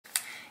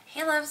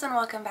Hey loves, and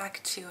welcome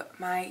back to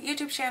my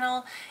YouTube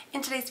channel.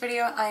 In today's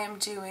video I am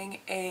doing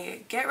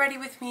a get ready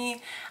with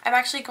me. I'm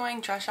actually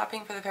going dress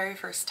shopping for the very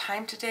first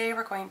time today.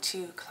 We're going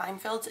to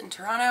Kleinfeld in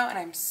Toronto and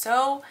I'm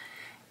so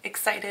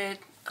excited,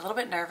 a little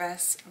bit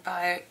nervous,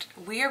 but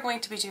we are going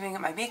to be doing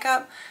my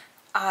makeup.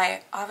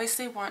 I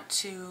obviously want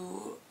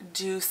to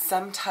do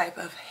some type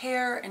of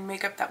hair and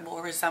makeup that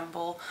will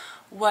resemble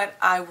what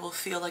I will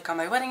feel like on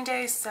my wedding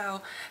day,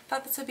 so I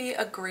thought this would be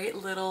a great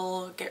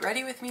little get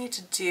ready with me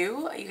to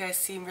do. You guys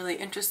seem really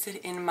interested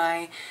in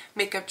my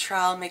makeup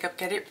trial, makeup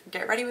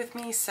get ready with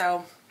me,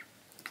 so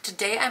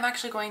today I'm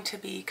actually going to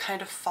be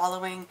kind of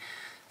following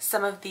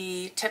some of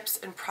the tips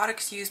and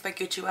products used by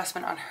Gucci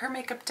Westman on her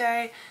makeup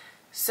day.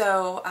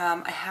 So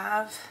I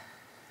have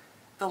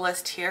the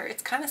list here.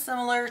 It's kind of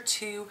similar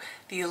to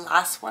the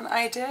last one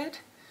I did,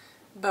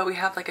 but we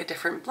have like a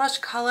different blush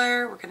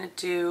color. We're gonna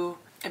do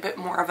a bit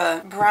more of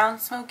a brown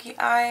smoky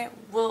eye.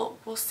 We'll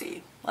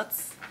see.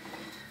 Let's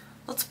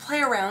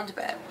play around a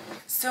bit.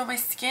 So my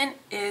skin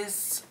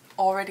is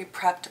already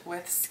prepped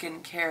with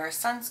skincare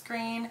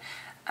sunscreen.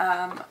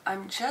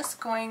 I'm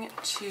just going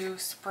to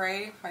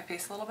spray my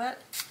face a little bit.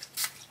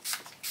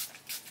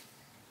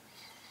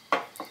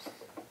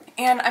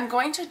 And I'm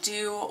going to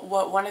do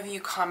what one of you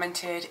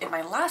commented in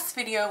my last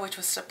video, which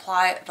was to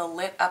apply the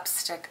Lit Up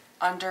stick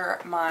under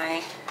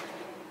my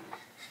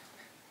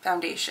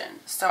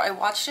foundation. So I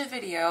watched a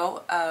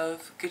video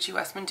of Gucci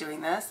Westman doing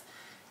this,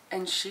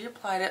 and she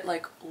applied it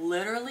like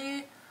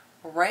literally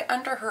right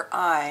under her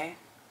eye,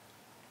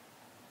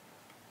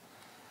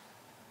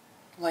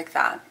 like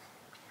that.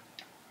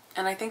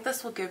 And I think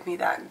this will give me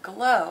that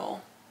glow,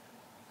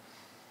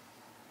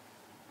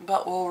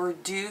 but will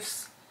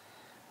reduce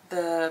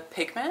the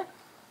pigment.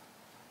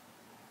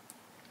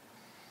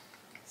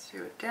 Let's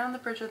do it down the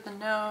bridge of the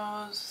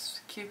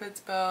nose,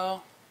 Cupid's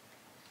bow.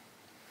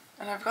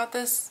 And I've got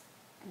this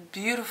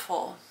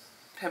beautiful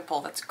pimple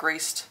that's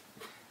graced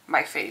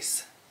my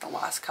face the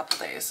last couple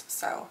days,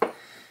 so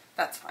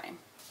that's fine.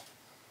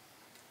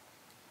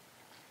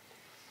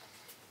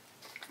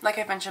 Like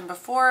I mentioned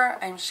before,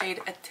 I'm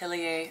shade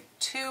Atelier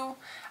 2.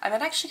 I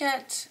might actually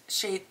get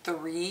shade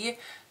 3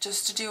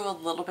 just to do a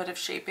little bit of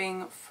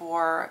shaping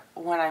for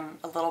when I'm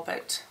a little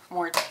bit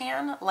more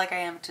tan, like I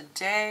am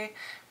today.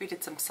 We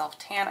did some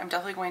self-tan. I'm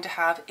definitely going to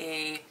have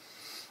a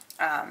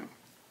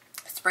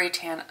spray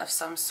tan of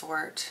some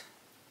sort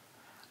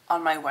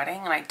on my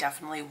wedding, and I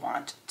definitely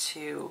want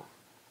to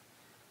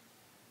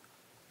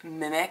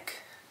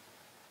mimic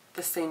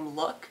the same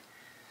look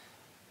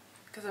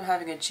because I'm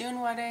having a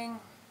June wedding.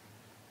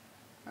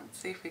 Let's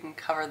see if we can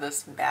cover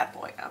this bad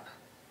boy up.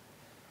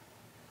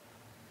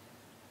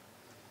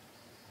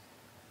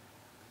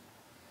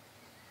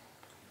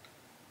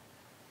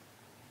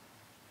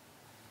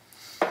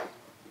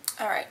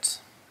 Alright,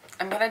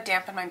 I'm going to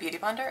dampen my beauty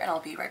blender and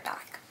I'll be right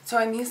back. So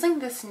I'm using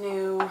this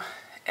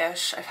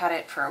new-ish, I've had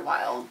it for a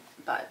while,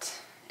 but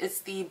it's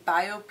the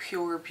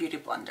BioPure Beauty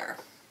Blender.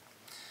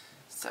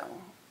 So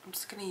I'm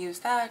just going to use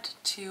that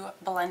to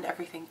blend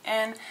everything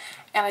in.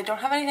 And I don't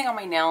have anything on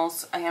my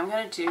nails. I am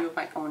going to do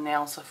my own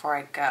nails before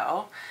I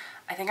go.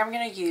 I think I'm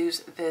going to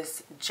use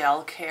this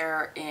gel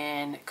care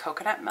in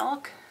coconut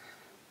milk.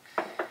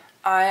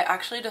 I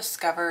actually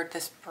discovered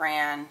this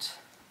brand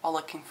while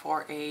looking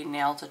for a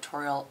nail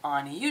tutorial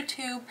on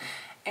YouTube,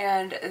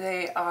 and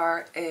they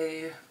are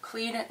a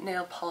clean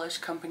nail polish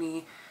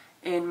company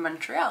in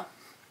Montreal.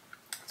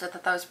 So I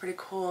thought that was pretty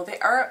cool. They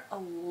are a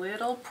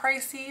little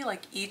pricey,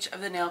 like each of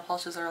the nail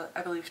polishes are,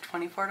 I believe,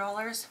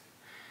 $24,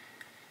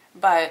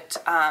 but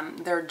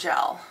they're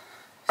gel,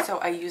 so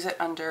I use it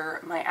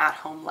under my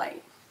at-home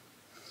light.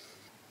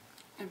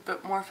 A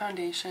bit more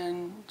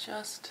foundation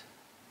just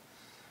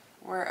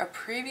where a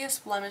previous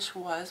blemish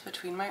was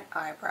between my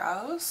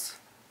eyebrows.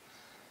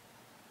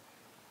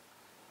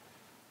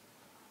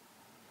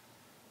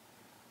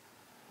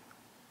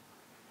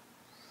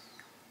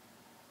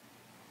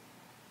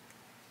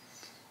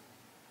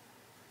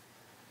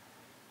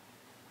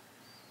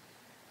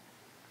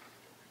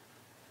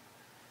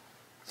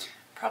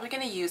 Probably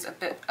going to use a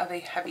bit of a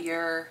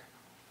heavier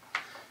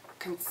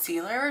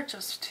concealer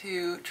just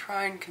to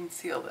try and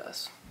conceal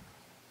this.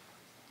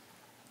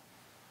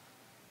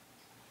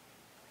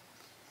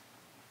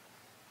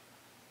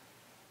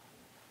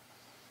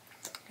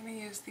 I'm going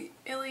to use the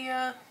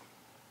𝔽𝔹.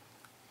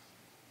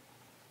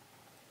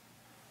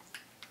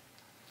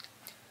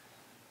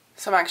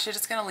 So I'm actually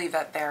just going to leave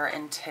that there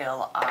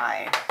until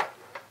I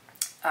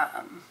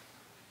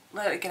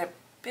let it get a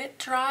bit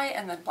dry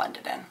and then blend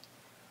it in.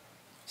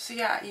 So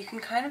yeah, you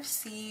can kind of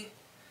see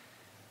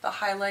the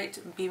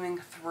highlight beaming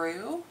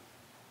through,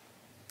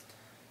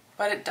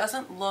 but it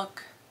doesn't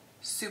look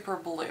super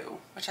blue,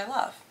 which I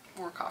love.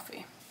 More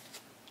coffee.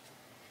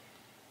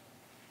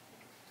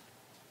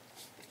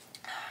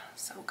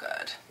 So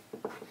good.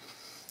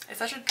 It's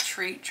such a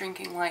treat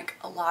drinking like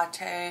a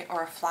latte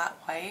or a flat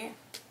white.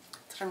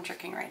 That's what I'm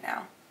drinking right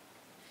now.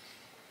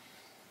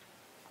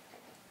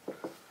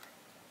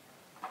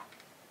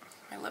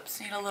 My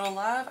lips need a little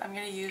love. I'm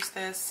going to use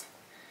this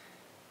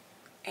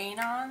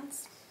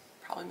Anons,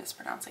 probably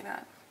mispronouncing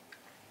that,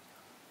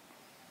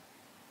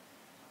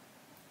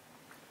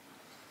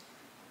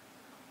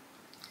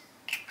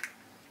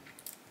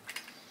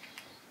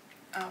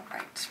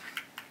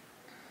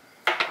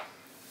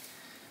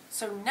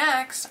 So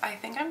next, I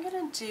think I'm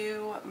gonna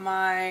do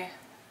my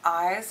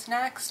eyes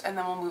next, and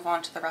then we'll move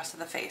on to the rest of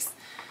the face.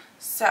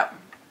 So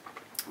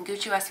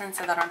Gucci Westman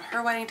said that on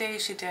her wedding day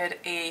she did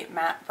a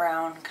matte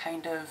brown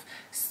kind of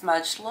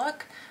smudged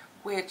look,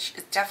 which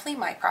is definitely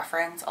my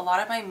preference. A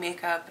lot of my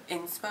makeup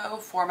inspo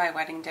for my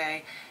wedding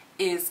day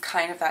is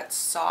kind of that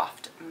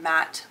soft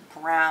matte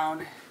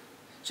brown,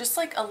 just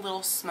like a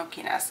little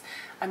smokiness.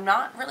 I'm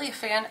not really a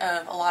fan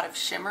of a lot of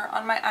shimmer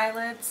on my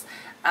eyelids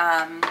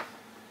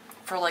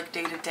for like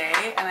day to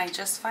day, and I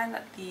just find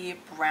that the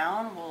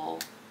brown will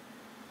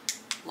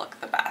look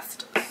the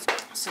best.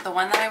 So the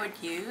one that I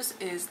would use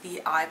is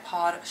the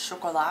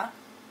𝒚𝕝𝕝,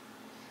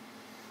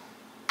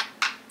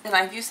 and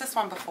I've used this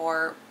one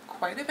before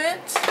quite a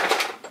bit.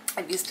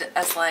 I've used it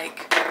as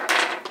like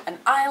an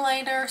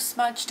eyeliner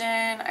smudged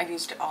in. I've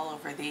used it all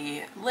over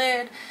the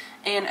lid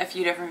in a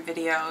few different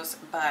videos,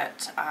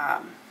 but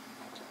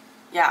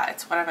yeah,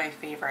 it's one of my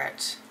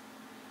favorite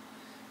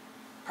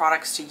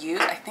products to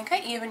use. I think I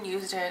even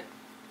used it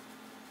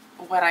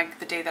when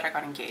the day that I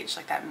got engaged,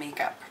 like that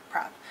makeup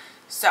prep.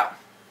 So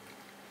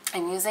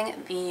I'm using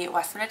the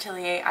Westman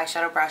Atelier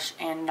eyeshadow brush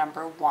in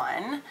number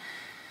 1,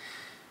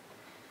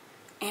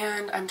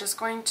 and I'm just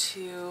going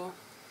to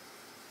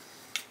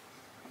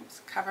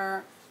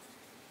cover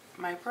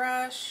my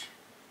brush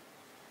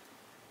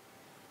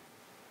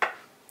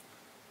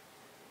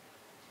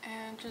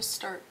and just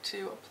start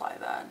to apply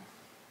that.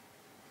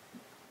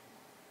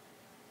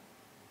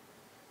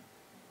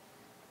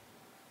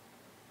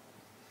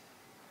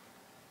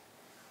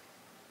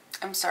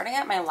 I'm starting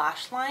at my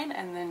lash line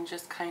and then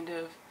just kind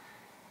of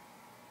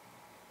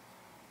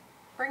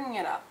bringing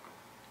it up.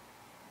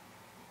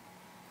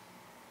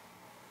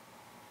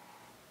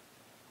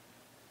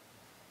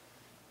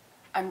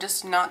 I'm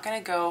just not going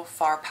to go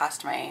far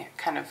past my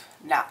kind of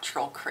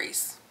natural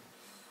crease.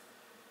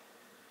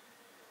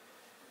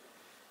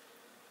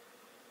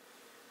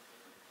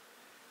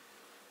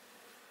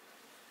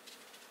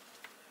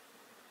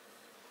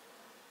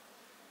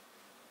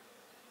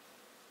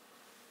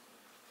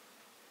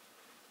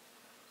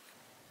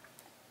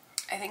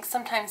 I think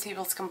sometimes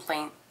people's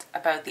complaint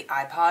about the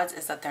eye pods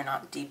is that they're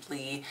not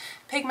deeply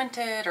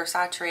pigmented or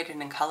saturated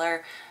in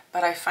color,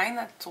 but I find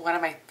that's one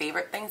of my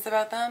favorite things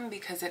about them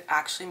because it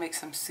actually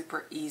makes them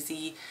super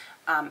easy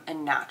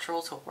and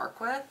natural to work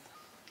with.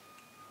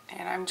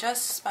 And I'm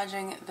just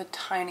smudging the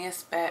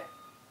tiniest bit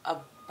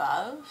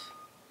above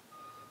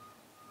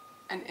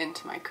and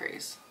into my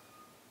crease.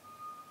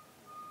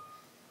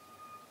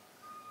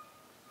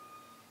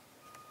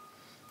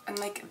 And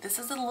like, this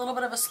is a little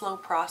bit of a slow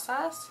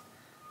process,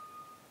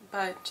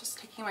 but just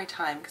taking my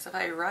time, because if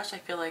I rush, I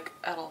feel like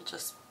it'll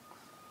just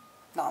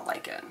not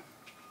like it.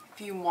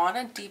 If you want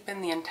to deepen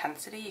the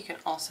intensity, you can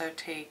also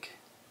take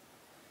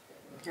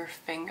your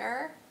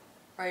finger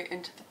right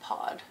into the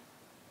pod,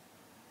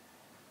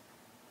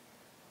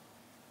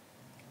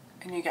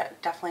 and you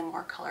get definitely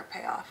more color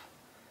payoff.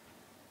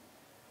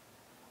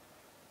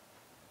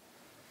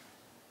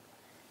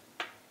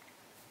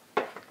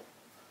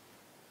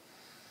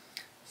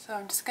 So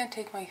I'm just going to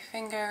take my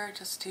finger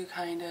just to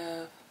kind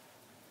of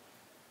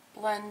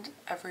blend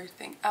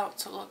everything out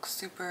so it looks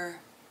super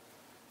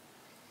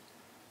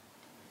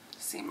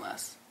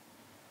seamless.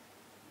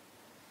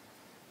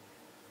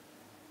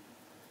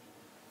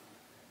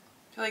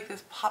 I feel like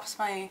this pops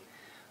my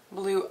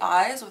blue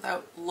eyes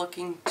without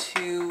looking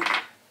too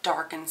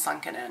dark and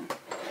sunken in.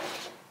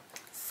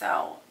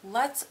 So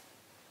let's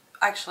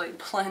actually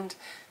blend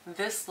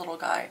this little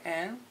guy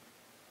in.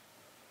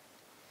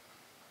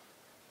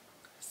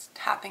 Just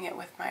tapping it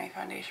with my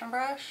foundation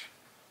brush.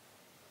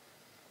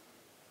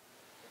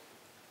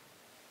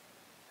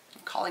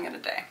 Calling it a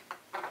day.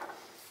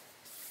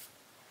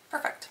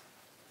 Perfect.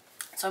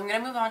 So I'm going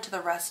to move on to the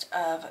rest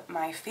of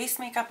my face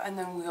makeup, and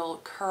then we'll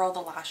curl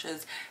the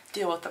lashes,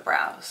 deal with the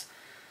brows.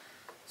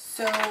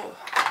 So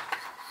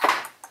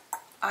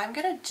I'm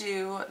going to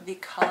do the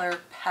color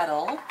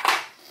Petal,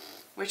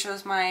 which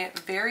was my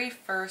very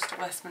first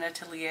Westman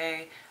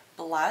Atelier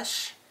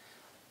blush.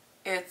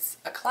 It's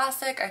a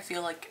classic. I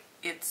feel like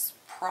it's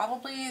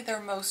probably their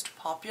most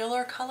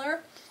popular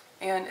color,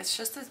 and it's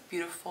just this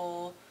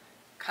beautiful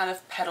kind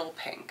of petal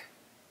pink.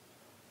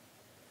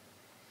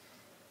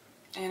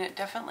 And it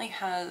definitely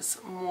has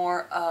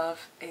more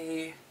of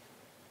a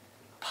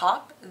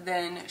pop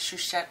than 𝔽𝔹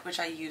𝔾𝕣𝕠𝕦𝕡, which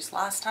I used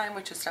last time,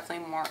 which is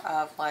definitely more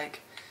of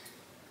like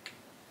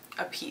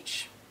a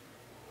peach.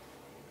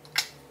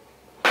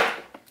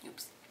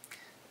 Oops.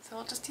 So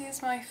I'll just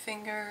use my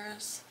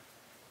fingers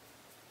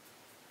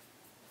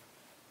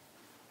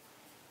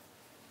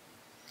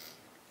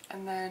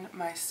and then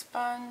my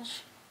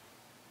sponge.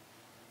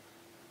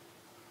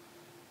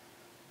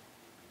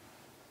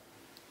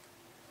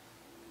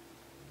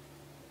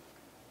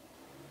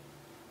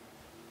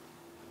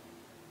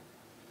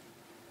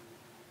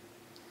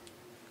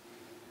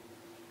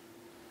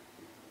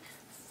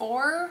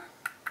 For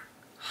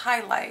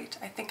highlight,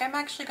 I think I'm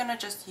actually going to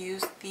just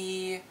use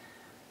the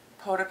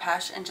Peau de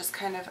Pêche and just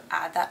kind of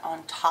add that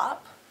on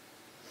top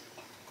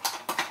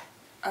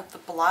of the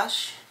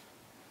blush.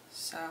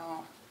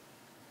 So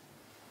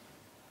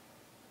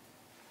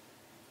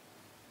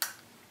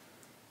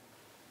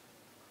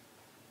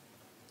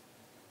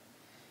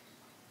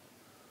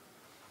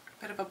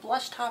Bit of a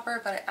blush topper,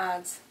 but it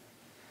adds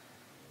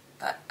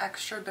that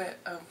extra bit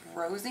of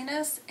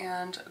rosiness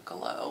and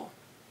glow.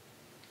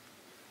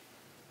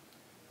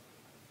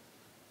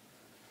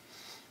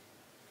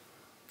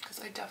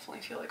 Because I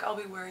definitely feel like I'll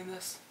be wearing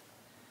this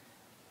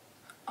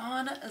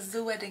on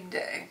the wedding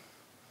day.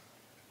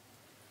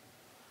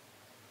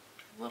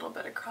 A little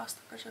bit across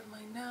the bridge of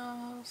my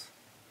nose.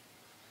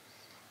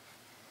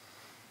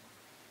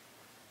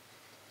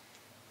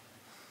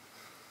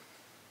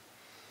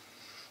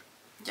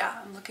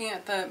 Yeah, I'm looking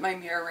at my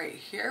mirror right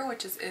here,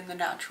 which is in the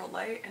natural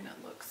light, and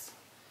it looks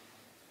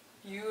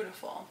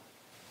beautiful.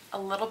 A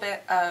little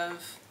bit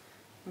of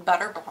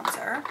butter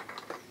bronzer,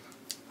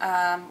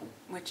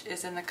 which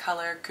is in the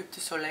color Coupe de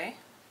Soleil.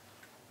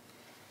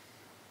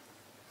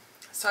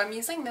 So I'm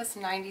using this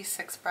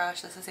 96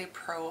 brush. This is a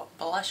Pro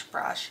blush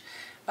brush,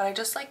 but I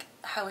just like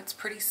how it's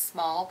pretty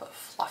small but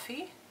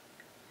fluffy.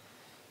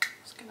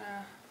 Just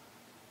gonna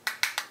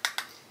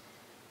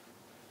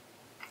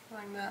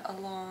bring that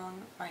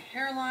along my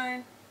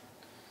hairline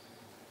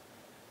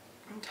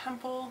and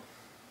temple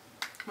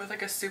with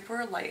like a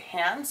super light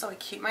hand, so I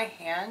keep my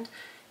hand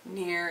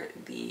near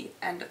the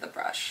end of the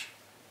brush.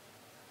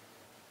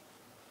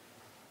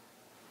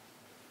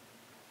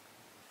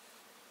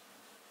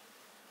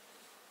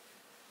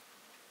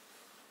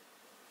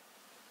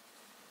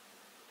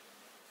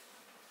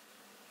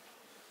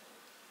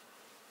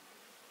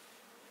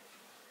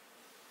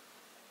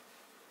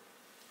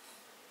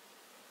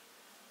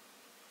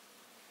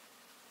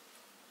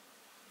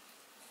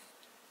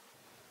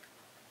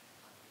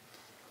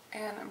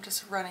 And I'm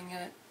just running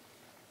it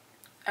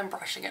and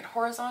brushing it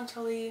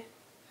horizontally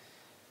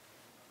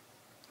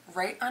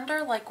right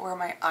under like where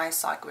my eye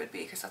socket would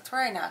be, because that's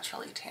where I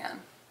naturally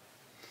tan.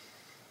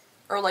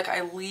 Or like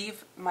I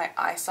leave my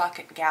eye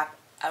socket gap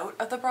out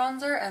of the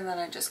bronzer and then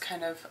I just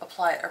kind of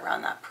apply it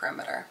around that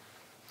perimeter.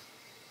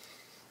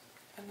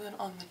 And then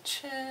on the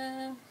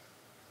chin.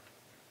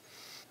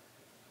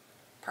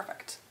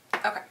 Perfect.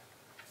 Okay.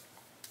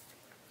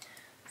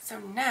 So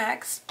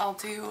next I'll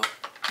do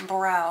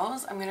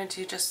brows. I'm going to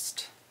do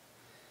just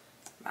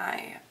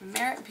my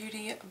Merit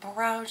Beauty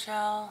Brow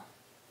Gel,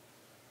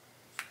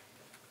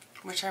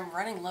 which I'm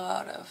running low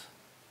out of.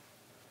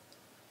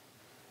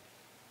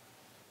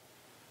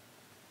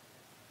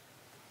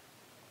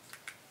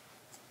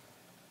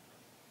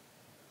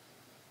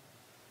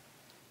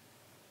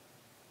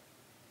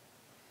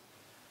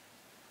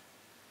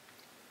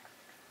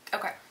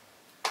 Okay,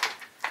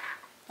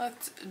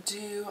 let's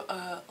do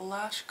a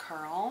lash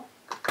curl.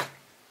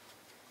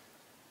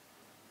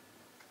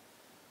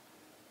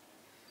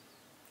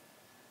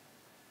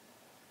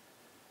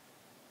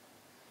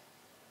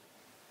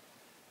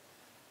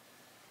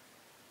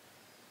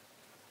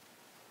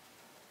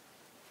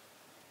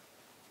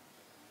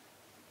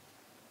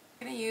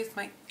 I'm going to use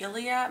my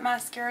𝒷𝒶𝓊𝓉𝓎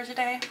mascara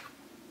today,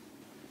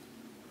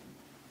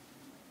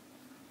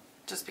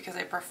 just because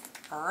I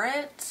prefer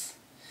it,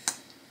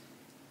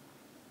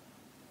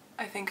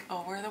 I think,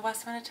 over the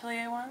Westman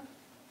Atelier one.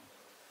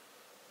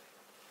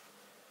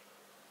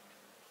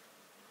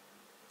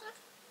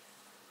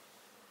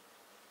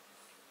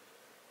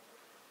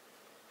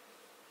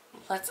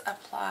 Let's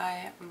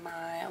apply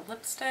my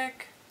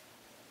lipstick.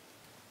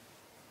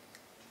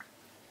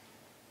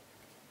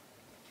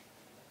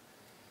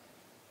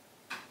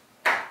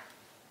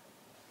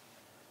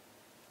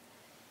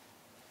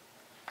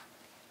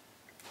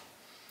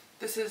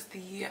 This is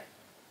the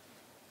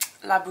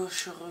La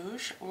Bouche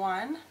Rouge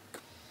one.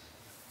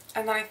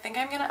 And then I think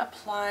I'm going to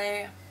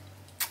apply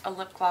a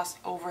lip gloss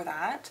over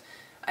that.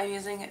 I'm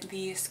using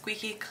the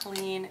Squeaky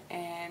Clean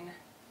in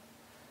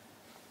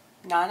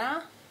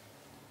Nana.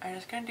 I'm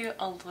just going to do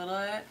a little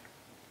bit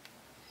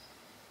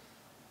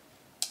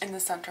in the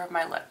center of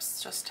my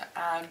lips just to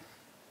add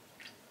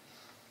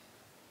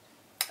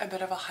a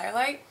bit of a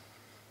highlight.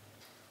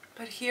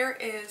 But here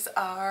is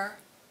our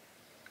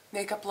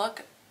makeup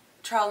look,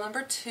 trial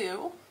number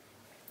 2.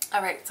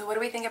 Alright, so what do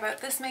we think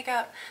about this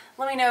makeup?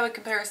 Let me know in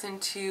comparison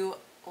to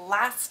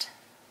last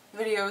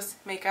video's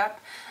makeup.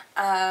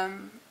 Yeah,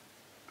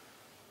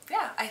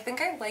 I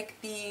think I like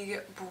the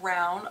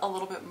brown a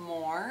little bit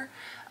more,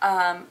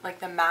 like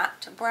the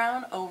matte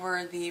brown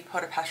over the Eau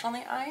de Pêche on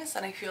the eyes,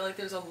 and I feel like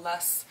there's a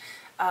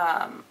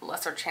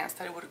lesser chance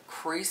that it would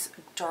crease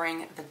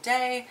during the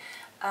day.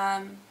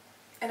 And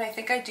I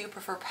think I do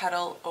prefer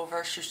Petal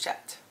over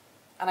Chouchette.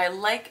 And I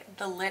like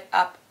the lit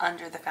up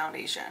under the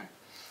foundation.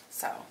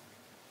 So,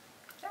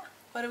 yeah,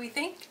 what do we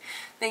think?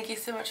 Thank you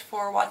so much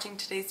for watching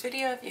today's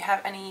video. If you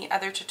have any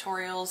other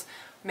tutorials,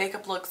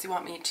 makeup looks you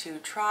want me to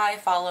try,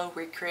 follow,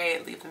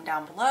 recreate, leave them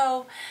down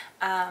below.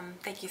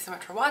 Thank you so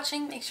much for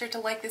watching. Make sure to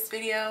like this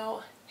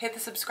video. Hit the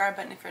subscribe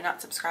button if you're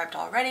not subscribed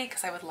already,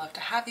 because I would love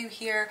to have you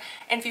here.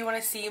 And if you want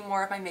to see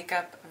more of my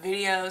makeup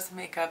videos,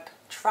 makeup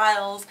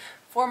trials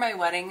for my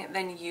wedding,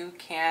 then you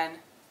can...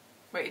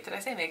 Wait, did I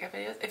say makeup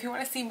videos? If you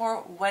want to see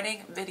more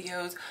wedding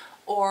videos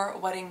or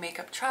wedding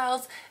makeup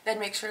trials, then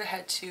make sure to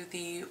head to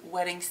the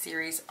wedding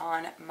series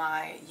on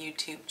my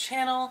YouTube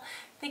channel.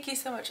 Thank you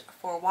so much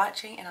for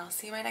watching, and I'll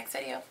see you in my next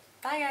video.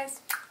 Bye,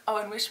 guys. Oh,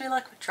 and wish me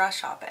luck with dress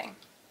shopping.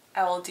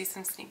 I will do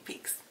some sneak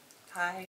peeks. Bye.